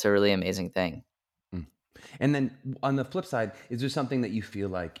 it's a really amazing thing. And then on the flip side, is there something that you feel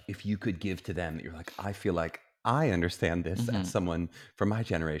like if you could give to them that you're like, I feel like I understand this as someone from my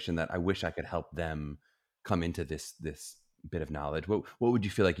generation that I wish I could help them come into this bit of knowledge? What would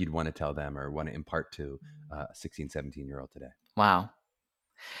you feel like you'd want to tell them or want to impart to a 16, 17-year-old today? Wow.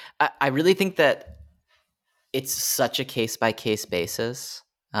 I really think that it's such a case-by-case basis.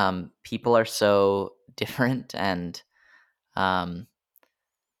 People are so different, and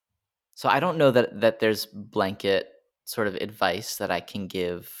so I don't know that there's blanket sort of advice that I can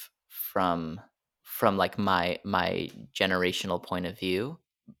give from like my generational point of view,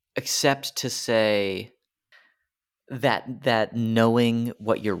 except to say that knowing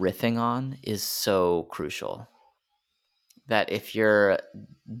what you're riffing on is so crucial. That if you're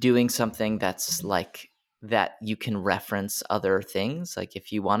doing something that's like that, you can reference other things. Like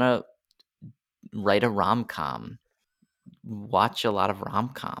if you want to write a rom-com, watch a lot of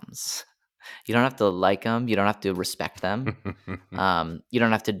rom-coms. You don't have to like them. You don't have to respect them. You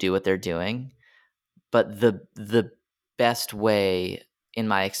don't have to do what they're doing. But the best way, in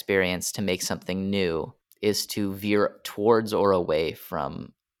my experience, to make something new is to veer towards or away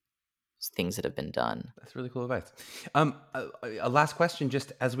from things that have been done. That's really cool advice. A last question,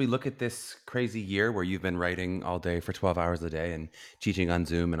 just as we look at this crazy year where you've been writing all day for 12 hours a day and teaching on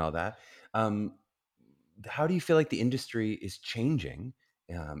Zoom and all that, how do you feel like the industry is changing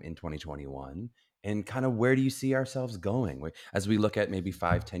in 2021? And kind of where do you see ourselves going as we look at maybe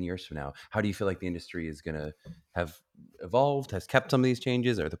 5-10 years from now? How do you feel like the industry is going to have evolved, has kept some of these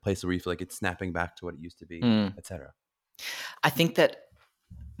changes, or the places where you feel like it's snapping back to what it used to be, et cetera? I think that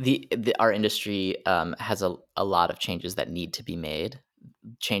our industry has a lot of changes that need to be made,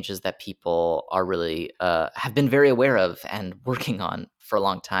 changes that people are really have been very aware of and working on for a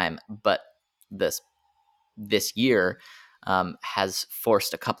long time. But this year has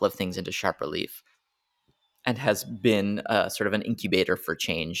forced a couple of things into sharp relief and has been sort of an incubator for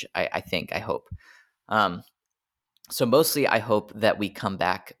change, I hope. So mostly I hope that we come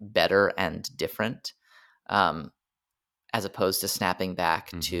back better and different, as opposed to snapping back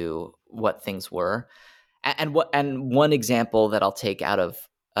to what things were. And one example that I'll take out of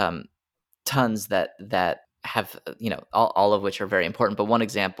tons that have, all of which are very important, but one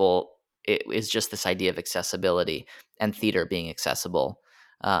example is just this idea of accessibility and theater being accessible,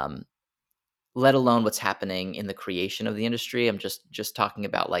 let alone what's happening in the creation of the industry. I'm just talking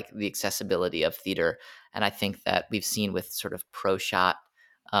about like the accessibility of theater. And I think that we've seen with sort of pro shot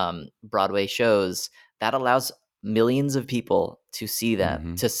Broadway shows that allows millions of people to see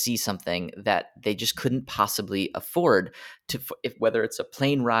them, to see something that they just couldn't possibly afford whether it's a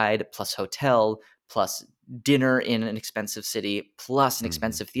plane ride plus hotel plus dinner in an expensive city plus an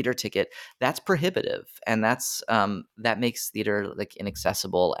expensive theater ticket, that's prohibitive, and that's that makes theater like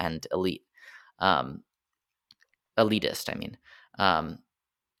inaccessible and elitist. I mean,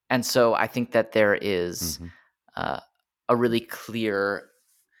 and so I think that there is a really clear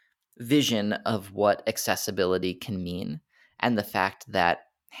vision of what accessibility can mean, and the fact that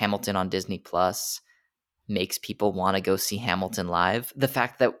Hamilton on Disney Plus makes people want to go see Hamilton live. The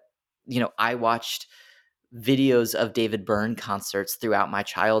fact that, I watched videos of David Byrne concerts throughout my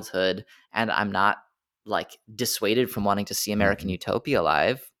childhood, and I'm not like dissuaded from wanting to see American Utopia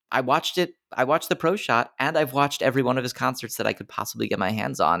live. I watched the Pro Shot, and I've watched every one of his concerts that I could possibly get my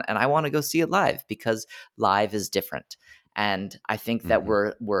hands on, and I want to go see it live because live is different. And I think that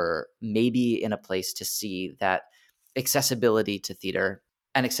we're maybe in a place to see that accessibility to theater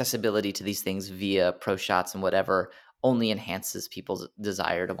and accessibility to these things via Pro Shots and whatever only enhances people's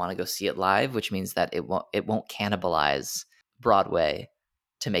desire to want to go see it live, which means that it won't cannibalize Broadway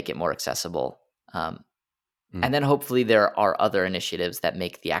to make it more accessible. And then hopefully there are other initiatives that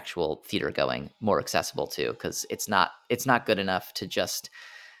make the actual theater going more accessible too, because it's not good enough to just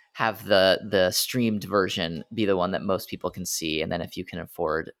have the streamed version be the one that most people can see, and then if you can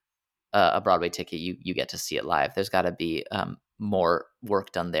afford a Broadway ticket, you get to see it live. There's got to be more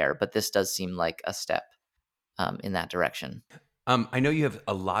work done there, but this does seem like a step in that direction. I know you have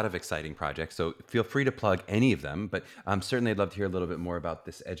a lot of exciting projects, so feel free to plug any of them, but certainly I'd love to hear a little bit more about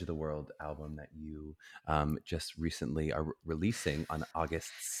this Edge of the World album that you just recently are releasing on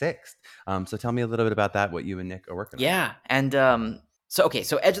August 6th. So tell me a little bit about that, what you and Nick are working on. Yeah, and so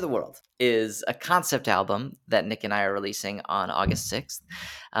Edge of the World is a concept album that Nick and I are releasing on August 6th.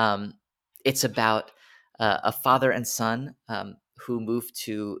 It's about a father and son who moved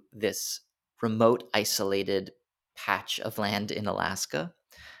to this remote, isolated patch of land in Alaska,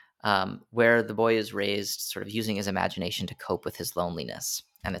 where the boy is raised sort of using his imagination to cope with his loneliness.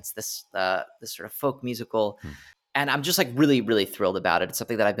 And it's this sort of folk musical. And I'm just like really, really thrilled about it. It's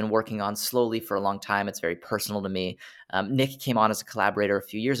something that I've been working on slowly for a long time. It's very personal to me. Nick came on as a collaborator a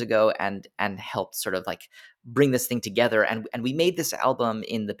few years ago and helped sort of like bring this thing together. And we made this album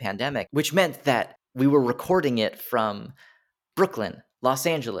in the pandemic, which meant that we were recording it from Brooklyn, Los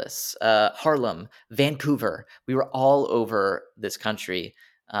Angeles, Harlem, Vancouver. We were all over this country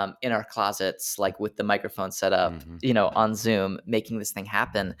in our closets, like with the microphone set up, on Zoom, making this thing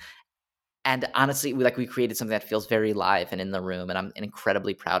happen. And honestly, we created something that feels very live and in the room, and I'm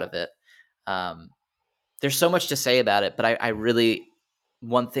incredibly proud of it. There's so much to say about it, but I really,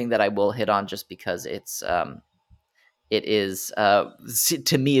 one thing that I will hit on just because it is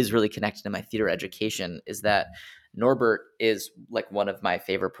to me is really connected to my theater education is that Norbert is like one of my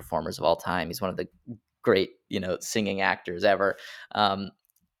favorite performers of all time. He's one of the great, singing actors ever.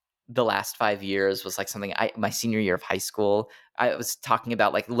 The last 5 years was like something my senior year of high school, I was talking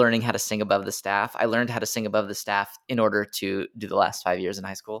about like learning how to sing above the staff. I learned how to sing above the staff in order to do the last 5 years in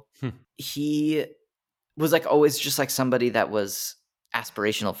high school. He was like always just like somebody that was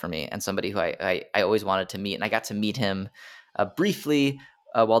aspirational for me and somebody who I always wanted to meet. And I got to meet him briefly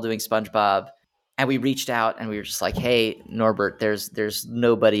while doing SpongeBob. And we reached out and we were just like, hey, Norbert, there's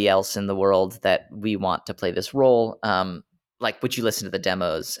nobody else in the world that we want to play this role. Like, would you listen to the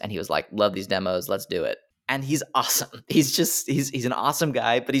demos? And he was like, love these demos. Let's do it. And he's awesome. He's an awesome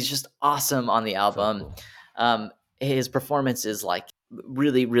guy, but he's just awesome on the album. So cool. His performance is like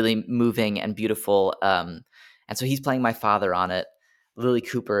really, really moving and beautiful. And so he's playing my father on it. Lily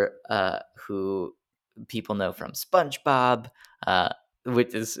Cooper, who people know from SpongeBob,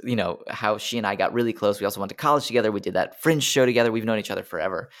 which is, how she and I got really close. We also went to college together. We did that Fringe show together. We've known each other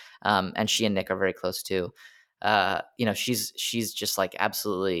forever. And she and Nick are very close too. She's just like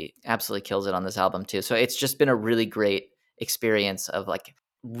absolutely kills it on this album too. So it's just been a really great experience of like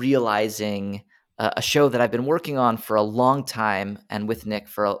realizing a show that I've been working on for a long time and with Nick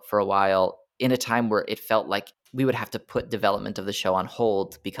for a while in a time where it felt like we would have to put development of the show on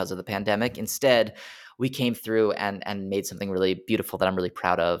hold because of the pandemic. Instead, we came through and made something really beautiful that I'm really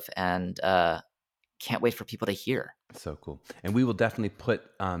proud of and can't wait for people to hear. So cool. And we will definitely put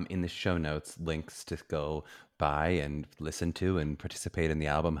in the show notes links to go buy and listen to and participate in the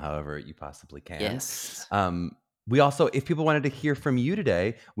album however you possibly can. Yes. We also, if people wanted to hear from you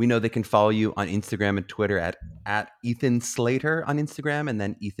today, we know they can follow you on Instagram and Twitter at Ethan Slater on Instagram and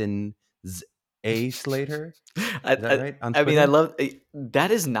then Ethan A. Slater. Is that right? I mean, I love that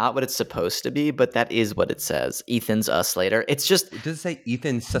is not what it's supposed to be, but that is what it says. Ethan's a Slater. It's just does it say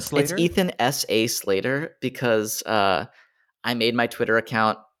Ethan Slater? It's Ethan S.A. Slater because I made my Twitter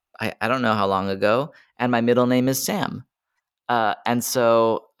account I don't know how long ago, and my middle name is Sam. And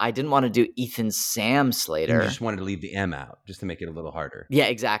so I didn't want to do Ethan Sam And Slater. you just wanted to leave the M out just to make it a little harder. Yeah,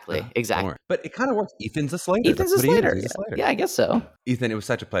 exactly. Don't worry. But it kind of works. Ethan's a Slater. Ethan's a That's what he is. Slater. He's a Slater. Yeah, I guess so. Ethan, it was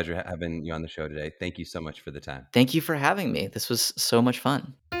such a pleasure having you on the show today. Thank you so much for the time. Thank you for having me. This was so much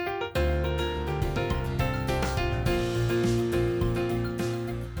fun.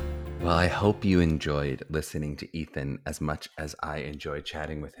 Well, I hope you enjoyed listening to Ethan as much as I enjoyed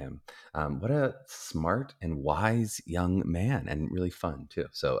chatting with him. What a smart and wise young man, and really fun too.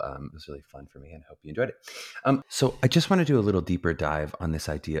 So it was really fun for me, and I hope you enjoyed it. So I just want to do a little deeper dive on this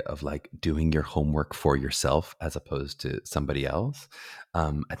idea of like doing your homework for yourself as opposed to somebody else.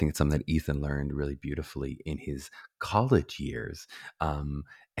 I think it's something that Ethan learned really beautifully in his college years.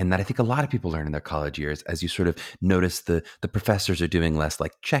 And that I think a lot of people learn in their college years, as you sort of notice the professors are doing less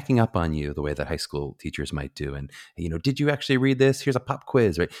like checking up on you the way that high school teachers might do. And, did you actually read this? Here's a pop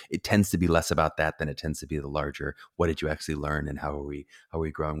quiz, right? It tends to be less about that than it tends to be the larger, what did you actually learn and how are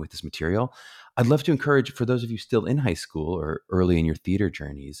we growing with this material? I'd love to encourage, for those of you still in high school or early in your theater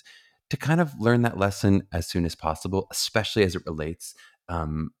journeys, to kind of learn that lesson as soon as possible, especially as it relates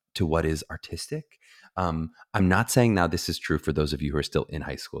to what is artistic. I'm not saying now this is true for those of you who are still in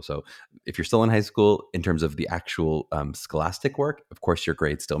high school. So if you're still in high school, in terms of the actual scholastic work, of course, your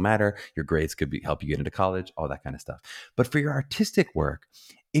grades still matter. Your grades could help you get into college, all that kind of stuff. But for your artistic work,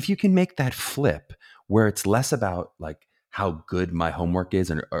 if you can make that flip where it's less about like how good my homework is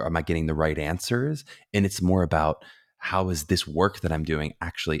and or am I getting the right answers, and it's more about how is this work that I'm doing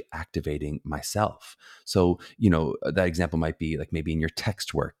actually activating myself? So, that example might be like maybe in your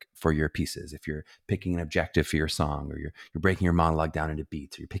text work for your pieces, if you're picking an objective for your song, or you're breaking your monologue down into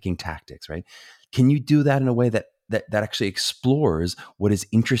beats, or you're picking tactics, right? Can you do that in a way that actually explores what is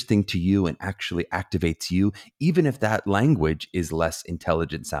interesting to you and actually activates you, even if that language is less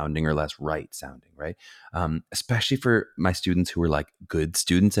intelligent sounding or less right sounding, right? Especially for my students who are like good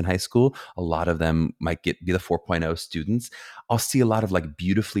students in high school, a lot of them might be the 4.0 students. I'll see a lot of like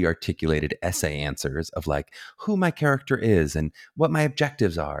beautifully articulated essay answers of like who my character is and what my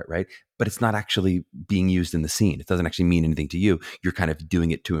objectives are, right? But it's not actually being used in the scene. It doesn't actually mean anything to you. You're kind of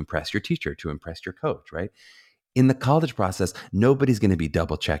doing it to impress your teacher, to impress your coach, right? In the college process, nobody's going to be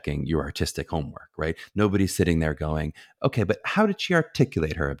double checking your artistic homework, right? Nobody's sitting there going, okay, but how did she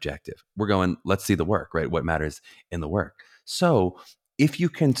articulate her objective? We're going, let's see the work, right? What matters in the work. So if you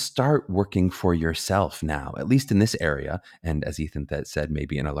can start working for yourself now, at least in this area, and as Ethan said,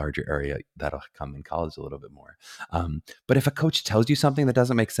 maybe in a larger area, that'll come in college a little bit more. But if a coach tells you something that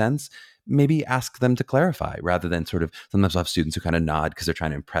doesn't make sense, maybe ask them to clarify rather than sort of, sometimes I'll have students who kind of nod because they're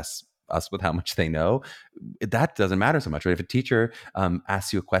trying to impress us with how much they know. That doesn't matter so much, right? If a teacher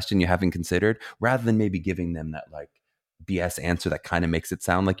asks you a question you haven't considered, rather than maybe giving them that like BS answer that kind of makes it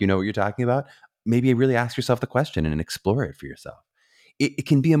sound like you know what you're talking about, maybe really ask yourself the question and explore it for yourself. It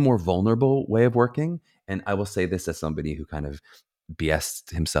can be a more vulnerable way of working. And I will say this as somebody who kind of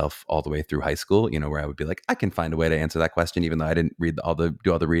BS'd himself all the way through high school, where I would be like, I can find a way to answer that question, even though I didn't do all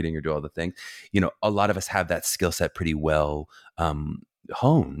the reading or do all the things. A lot of us have that skill set pretty well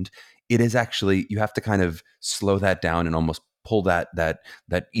honed. It is actually, you have to kind of slow that down and almost pull that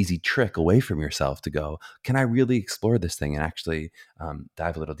easy trick away from yourself to go, can I really explore this thing and actually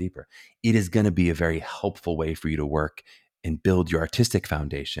dive a little deeper? It is going to be a very helpful way for you to work and build your artistic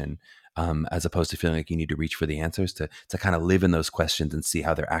foundation, as opposed to feeling like you need to reach for the answers, to kind of live in those questions and see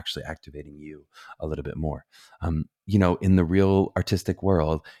how they're actually activating you a little bit more. In the real artistic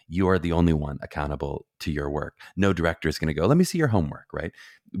world, you are the only one accountable to your work. No director is going to go, let me see your homework, right?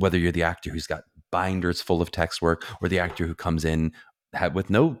 Whether you're the actor who's got binders full of text work or the actor who comes in with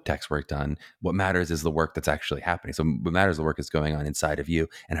no text work done, what matters is the work that's actually happening. So what matters is the work that's going on inside of you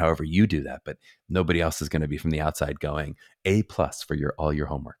and however you do that. But nobody else is going to be from the outside going A+ for all your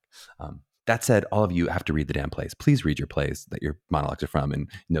homework. That said, all of you have to read the damn plays. Please read your plays that your monologues are from and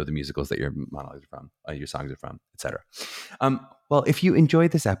know the musicals that your monologues are from, your songs are from, etc. Well, if you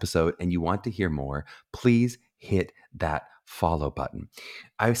enjoyed this episode and you want to hear more, please hit that follow button.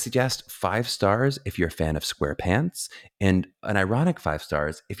 I suggest 5 stars if you're a fan of SquarePants, and an ironic 5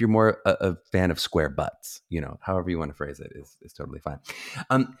 stars if you're more a fan of square butts. However you want to phrase it is totally fine.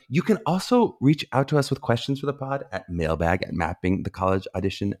 You can also reach out to us with questions for the pod at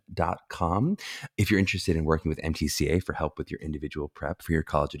mailbag@mappingthecollegeaudition.com. If you're interested in working with MTCA for help with your individual prep for your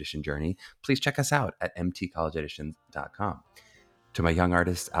college audition journey, please check us out at mtcollegeauditions.com. To my young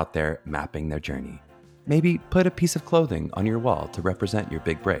artists out there mapping their journey, maybe put a piece of clothing on your wall to represent your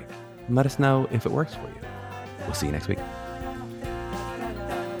big break and let us know if it works for you. We'll see you next week.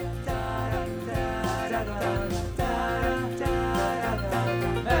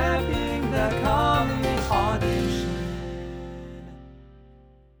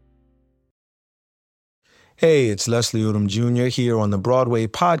 Hey, it's Leslie Odom Jr. here on the Broadway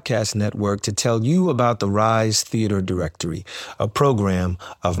Podcast Network to tell you about the Rise Theater Directory, a program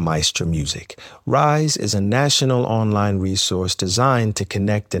of Maestra Music. Rise is a national online resource designed to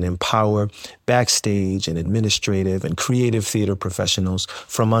connect and empower backstage and administrative and creative theater professionals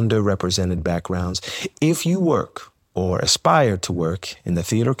from underrepresented backgrounds. If you work or aspire to work in the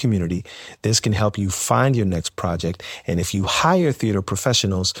theater community, this can help you find your next project. And if you hire theater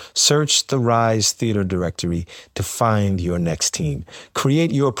professionals, search the Rise Theater Directory to find your next team.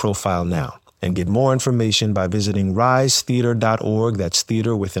 Create your profile now and get more information by visiting risetheater.org. That's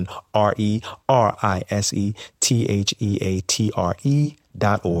theater with an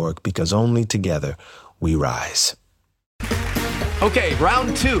RISETHEATRE.org, because only together we rise. Okay,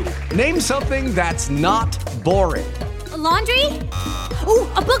 round two. Name something that's not boring. A laundry? Ooh,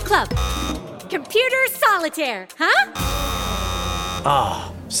 a book club. Computer solitaire, huh?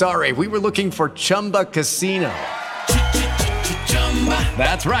 Ah, sorry, we were looking for Chumba Casino.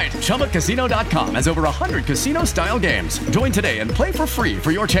 That's right, ChumbaCasino.com has over 100 casino-style games. Join today and play for free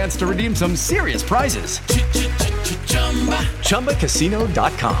for your chance to redeem some serious prizes.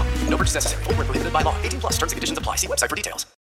 ChumbaCasino.com. No purchase necessary. Void where prohibited by law. 18+ terms and conditions apply. See website for details.